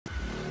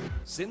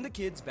Send the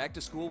kids back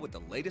to school with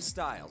the latest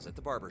styles at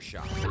the barber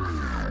shop.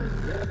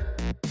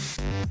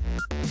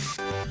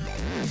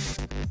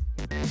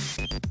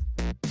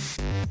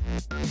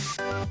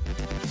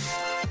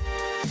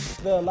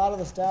 A lot of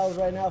the styles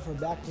right now for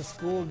back to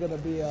school are going to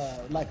be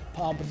like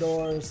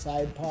pompadours,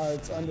 side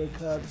parts,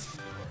 undercuts,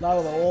 a lot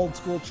of the old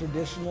school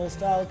traditional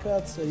style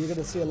cuts. So you're going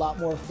to see a lot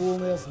more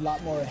fullness, a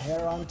lot more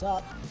hair on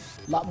top,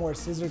 a lot more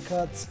scissor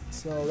cuts.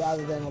 So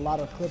rather than a lot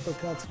of clipper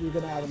cuts, you're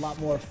going to have a lot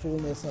more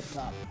fullness up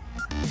top.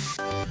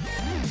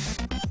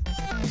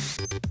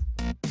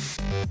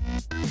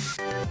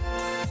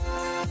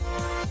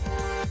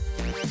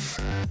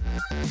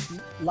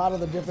 A lot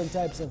of the different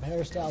types of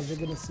hairstyles you're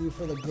going to see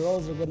for the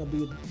girls are going to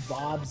be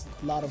bobs,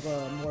 a lot of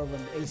more of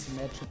an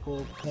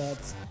asymmetrical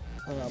cuts,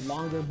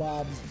 longer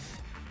bobs.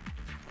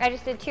 I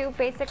just did 2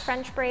 basic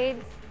French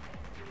braids,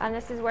 and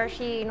this is where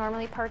she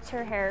normally parts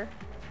her hair.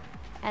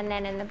 And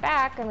then in the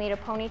back, I made a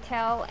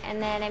ponytail,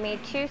 and then I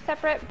made 2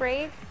 separate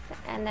braids.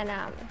 And then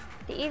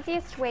the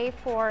easiest way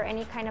for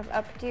any kind of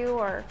updo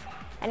or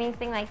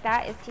anything like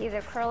that is to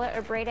either curl it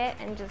or braid it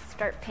and just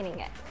start pinning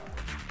it.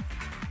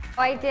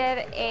 I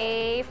did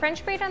a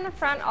French braid on the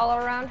front all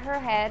around her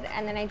head,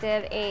 and then I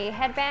did a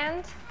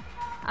headband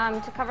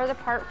to cover the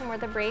part from where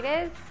the braid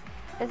is.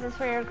 This is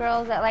for your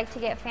girls that like to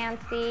get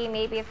fancy,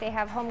 maybe if they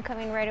have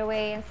homecoming right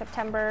away in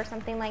September or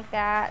something like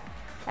that.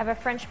 I have a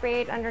French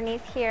braid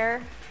underneath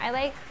here. I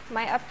like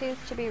my updos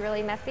to be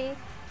really messy,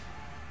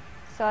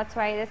 so that's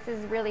why this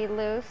is really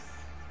loose.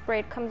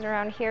 Braid comes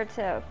around here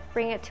to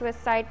bring it to a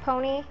side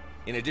pony.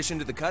 In addition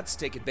to the cuts,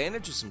 take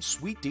advantage of some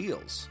sweet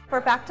deals. For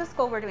back to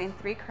school, we're doing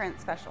 3 current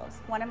specials.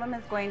 One of them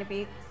is going to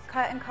be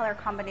cut and color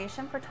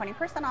combination for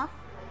 20% off,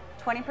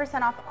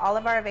 20% off all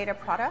of our Aveda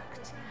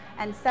product,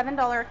 and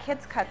 $7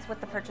 kids cuts with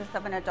the purchase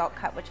of an adult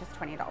cut, which is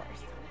 $20.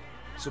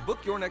 So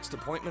book your next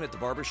appointment at the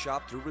barber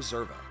shop through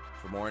Reserva.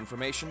 For more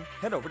information,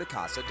 head over to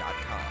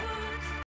casa.com.